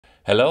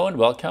Hello and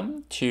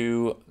welcome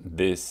to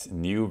this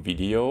new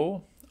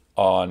video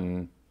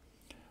on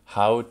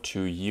how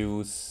to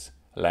use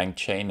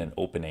LangChain and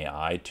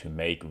OpenAI to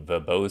make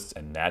verbose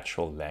and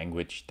natural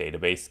language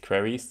database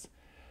queries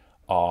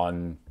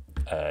on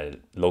a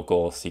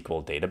local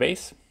SQL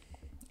database.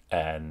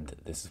 And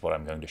this is what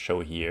I'm going to show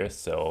here.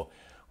 So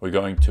we're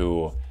going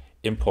to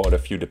import a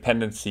few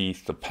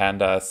dependencies. So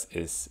pandas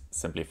is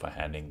simply for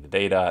handling the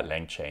data.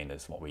 LangChain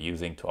is what we're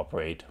using to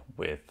operate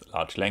with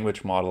large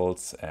language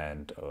models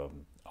and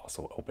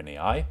also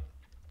OpenAI.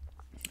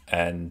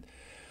 And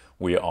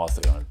we are also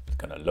going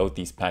to load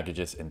these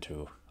packages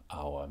into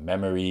our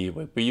memory.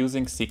 We'll be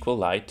using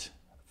SQLite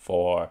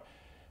for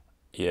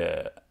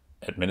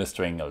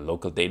administering a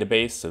local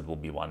database. So it will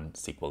be one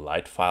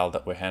SQLite file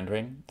that we're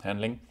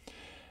handling.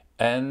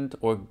 And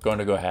we're going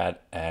to go ahead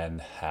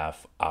and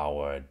have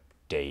our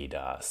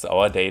data. So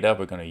our data,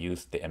 we're going to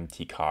use the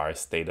empty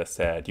cars data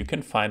set. You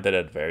can find that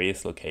at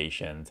various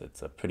locations.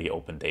 It's a pretty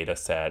open data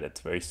set.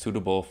 It's very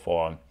suitable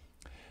for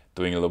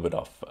doing a little bit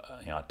of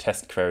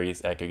test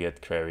queries,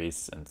 aggregate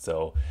queries. And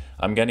so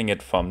I'm getting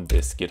it from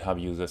this GitHub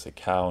users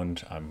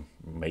account. I'm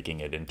making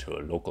it into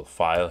a local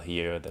file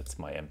here. That's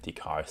my empty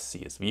cars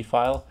CSV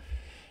file.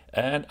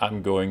 And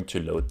I'm going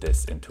to load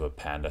this into a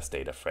pandas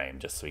data frame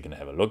just so we can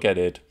have a look at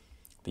it.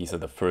 These are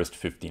the first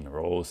 15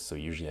 rows. So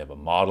you usually have a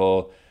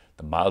model,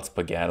 the miles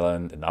per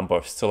gallon, the number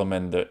of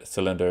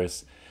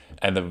cylinders,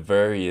 and the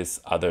various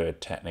other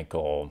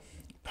technical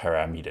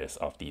parameters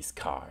of these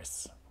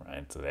cars,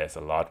 right? So there's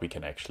a lot we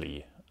can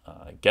actually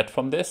get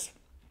from this.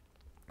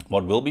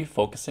 What we'll be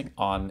focusing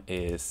on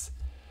is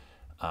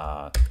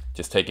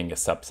just taking a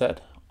subset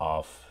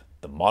of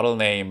the model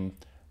name,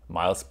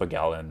 miles per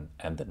gallon,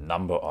 and the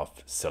number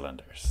of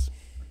cylinders.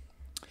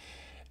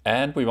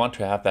 And we want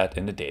to have that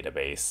in the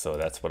database. So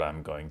that's what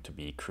I'm going to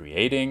be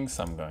creating.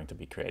 So I'm going to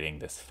be creating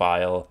this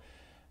file,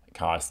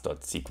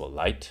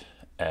 cars.sqlite,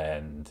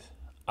 and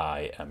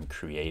I am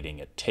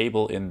creating a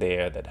table in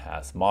there that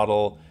has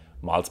model,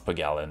 miles per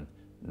gallon,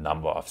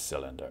 number of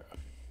cylinder.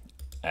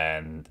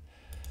 And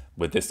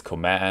with this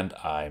command,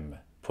 I'm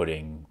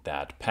putting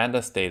that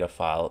pandas data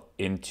file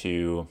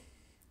into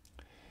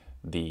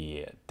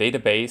the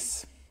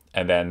database.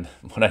 And then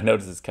what I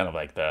notice is kind of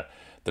like the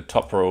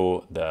top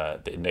row,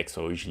 the index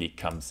row usually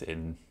comes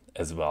in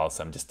as well.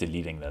 So I'm just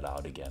deleting that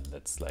out again.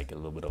 That's like a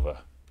little bit of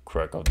a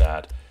quirk of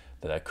that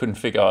I couldn't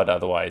figure out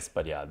otherwise.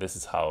 But yeah, this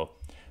is how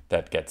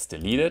that gets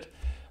deleted.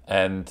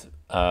 And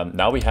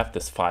now we have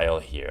this file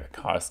here,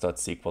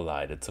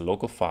 cars.sqlite. It's a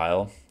local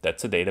file.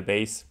 That's a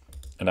database.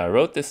 And I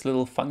wrote this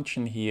little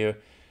function here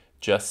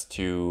just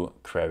to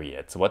query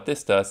it. So what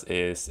this does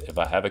is if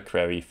I have a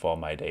query for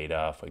my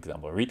data, for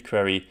example, a read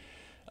query,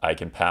 I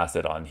can pass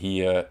it on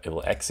here, it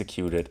will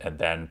execute it, and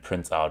then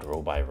prints out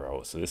row by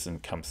row. So this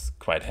comes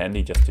quite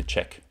handy just to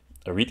check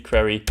a read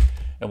query,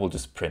 and we'll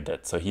just print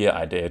it. So here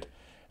I did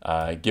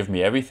give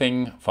me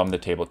everything from the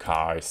table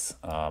cars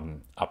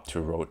up to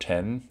row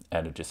 10,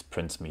 and it just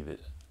prints me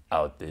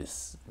out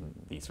these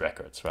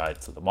records,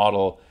 right? So the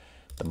model,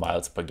 the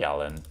miles per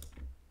gallon,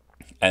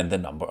 and the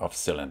number of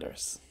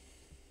cylinders.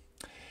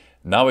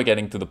 Now we're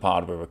getting to the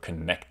part where we're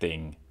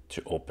connecting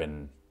to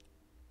OpenAI.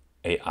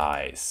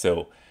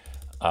 So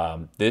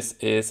this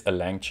is a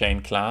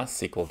LangChain class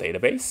SQL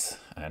database,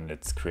 and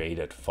it's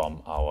created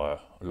from our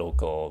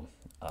local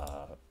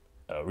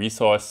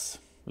resource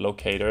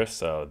locator.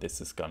 So this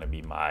is going to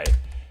be my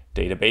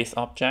database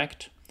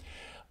object.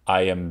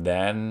 I am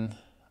then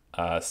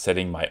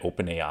setting my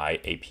OpenAI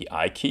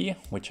API key,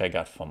 which I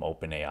got from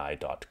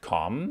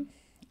openai.com.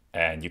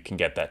 And you can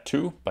get that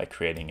too by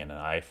creating an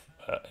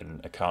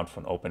account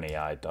from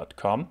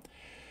openai.com.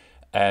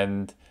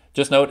 And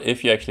just note,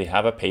 if you actually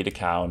have a paid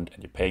account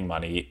and you're paying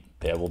money,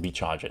 there will be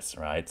charges,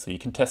 right? So you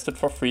can test it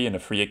for free in a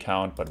free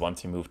account, but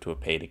once you move to a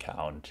paid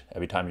account,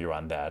 every time you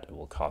run that, it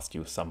will cost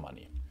you some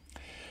money.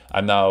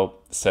 I'm now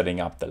setting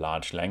up the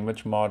large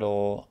language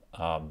model.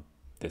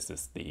 This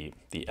is the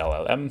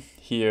LLM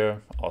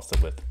here, also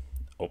with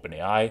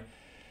OpenAI.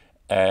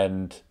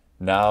 And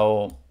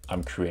now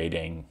I'm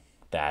creating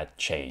that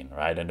chain,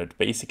 right? And it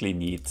basically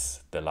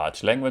needs the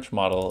large language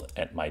model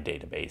and my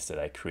database that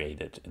I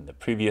created in the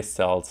previous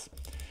cells.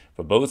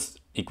 For both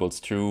equals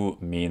true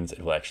means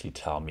it will actually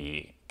tell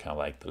me kind of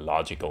like the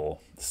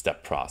logical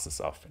step process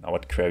of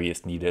what query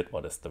is needed,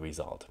 what is the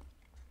result.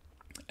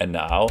 And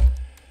now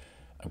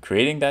I'm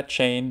creating that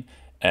chain,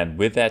 and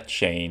with that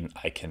chain,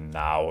 I can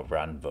now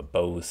run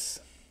verbose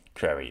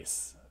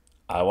queries.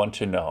 I want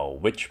to know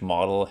which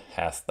model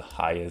has the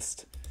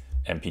highest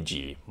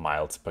MPG,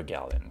 miles per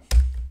gallon.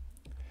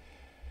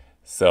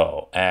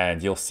 So,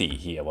 and you'll see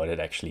here what it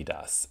actually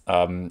does.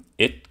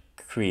 It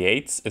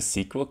creates a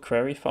SQL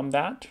query from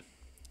that,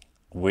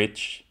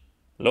 which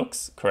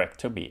looks correct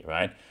to me,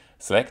 right?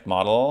 Select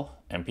model,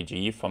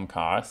 MPG from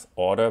cars,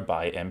 order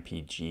by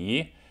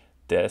MPG.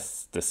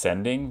 This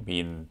descending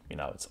mean,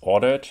 it's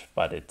ordered,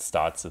 but it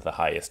starts with the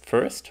highest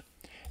first.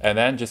 And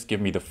then just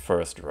give me the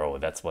first row.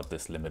 That's what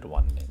this limit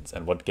one means.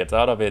 And what gets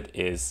out of it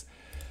is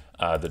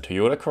the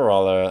Toyota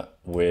Corolla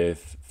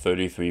with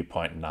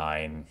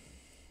 33.9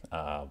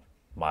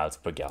 miles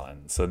per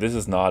gallon. So this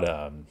is not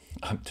a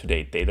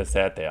up-to-date data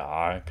set. There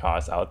are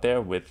cars out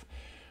there with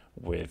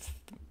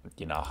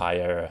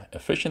higher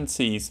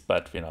efficiencies,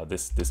 but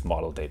this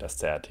model data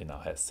set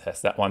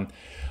has that one.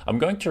 I'm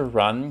going to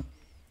run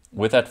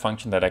with that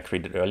function that I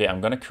created earlier.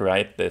 I'm going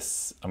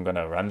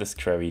to run this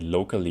query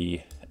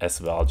locally as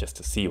well, just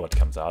to see what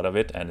comes out of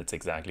it, and it's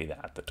exactly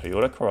that, the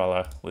Toyota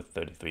Corolla with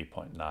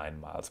 33.9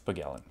 miles per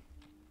gallon.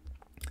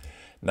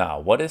 Now,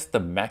 what is the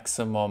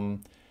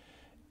maximum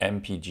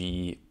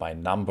MPG by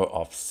number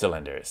of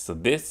cylinders? So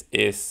this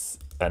is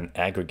an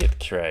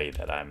aggregate query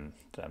that I'm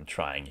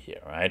trying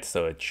here, right?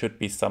 So it should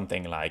be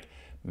something like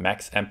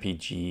max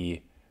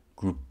MPG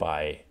grouped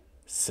by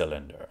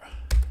cylinder.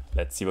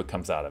 Let's see what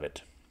comes out of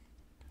it.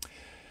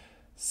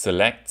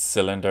 Select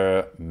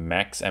cylinder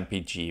max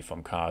MPG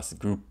from cars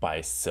grouped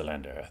by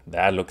cylinder.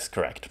 That looks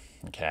correct.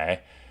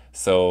 Okay.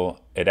 So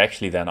it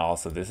actually then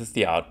also, this is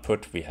the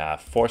output. We have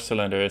 4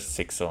 cylinders,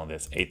 6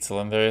 cylinders, 8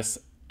 cylinders.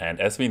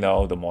 And as we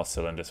know, the more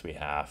cylinders we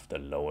have, the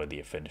lower the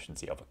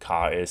efficiency of a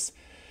car is.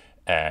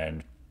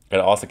 And it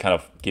also kind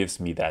of gives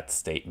me that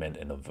statement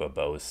in a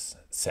verbose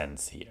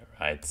sense here,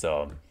 right?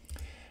 So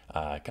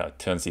kind of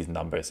turns these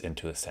numbers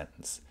into a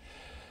sentence.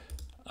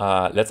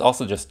 Let's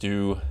also just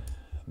do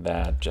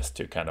that just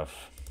to kind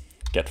of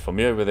get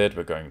familiar with it.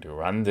 We're going to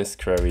run this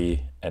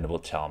query and it will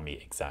tell me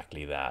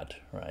exactly that,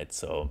 right?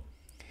 So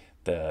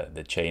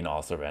the chain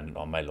also ran it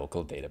on my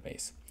local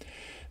database.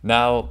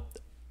 Now,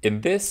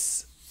 in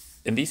these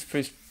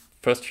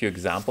first few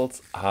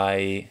examples,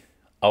 I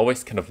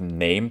always kind of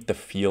named the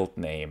field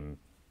name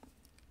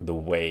the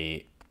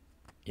way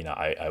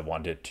I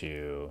wanted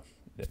to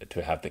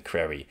have the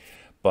query.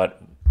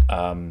 But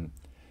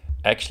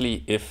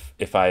actually,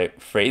 if I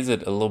phrase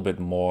it a little bit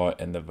more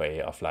in the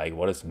way of like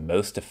what is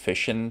most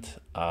efficient,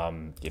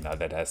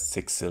 that has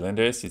 6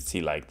 cylinders, you'd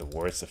see like the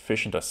words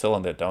efficient or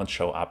cylinder don't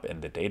show up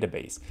in the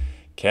database.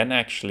 Can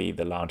actually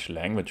the large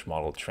language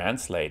model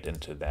translate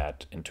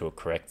into a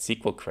correct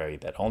SQL query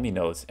that only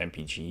knows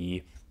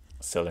MPG,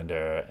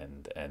 cylinder,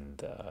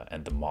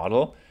 and the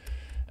model?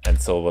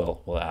 And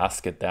so we'll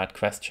ask it that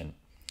question.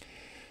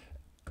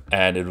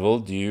 And it will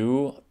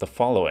do the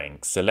following: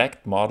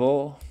 select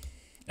model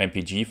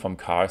MPG from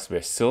cars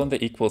where cylinder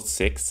equals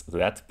 6,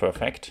 that's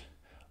perfect.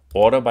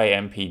 Order by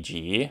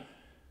MPG,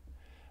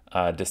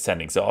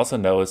 descending. So also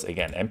knows,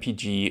 again,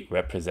 MPG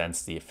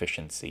represents the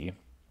efficiency.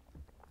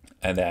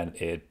 And then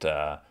it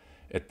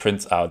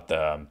prints out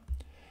the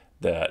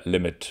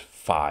limit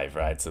 5,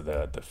 right? So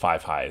the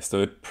 5 highest.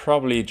 So it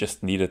probably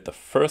just needed the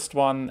first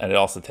one, and it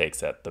also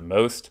takes that. The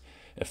most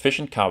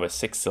efficient car with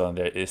 6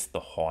 cylinder is the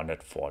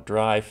Hornet 4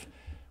 Drive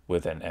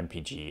with an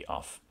MPG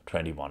of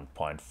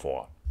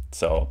 21.4.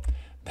 So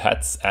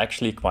that's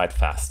actually quite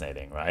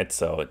fascinating, right?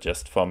 So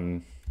just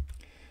from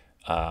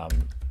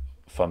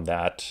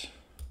that,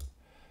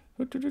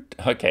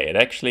 okay, it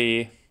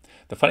actually,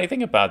 the funny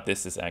thing about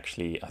this is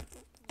actually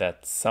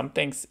that some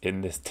things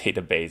in this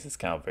database is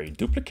kind of very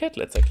duplicate.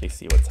 Let's actually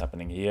see what's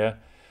happening here.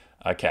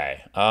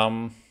 Okay,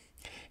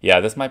 yeah,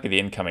 this might be the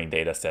incoming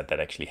data set that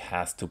actually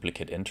has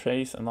duplicate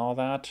entries and all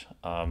that.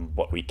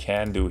 What we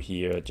can do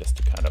here, just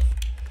to kind of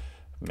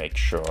make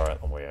sure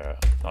we're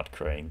not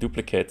creating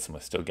duplicates and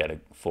we still get a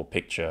full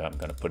picture, I'm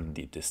going to put in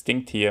the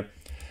distinct here,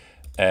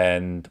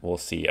 and we'll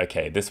see,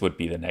 okay, this would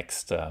be the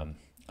next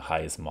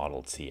highest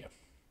models here.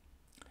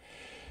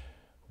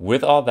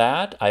 With all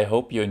that, I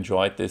hope you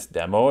enjoyed this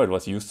demo. It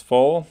was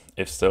useful.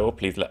 If so,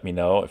 please let me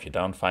know. If you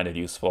don't find it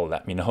useful,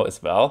 let me know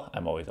as well.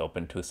 I'm always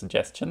open to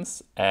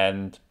suggestions.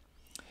 And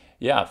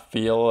yeah,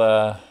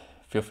 feel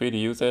free to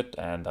use it.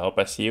 And I hope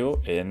I see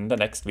you in the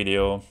next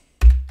video.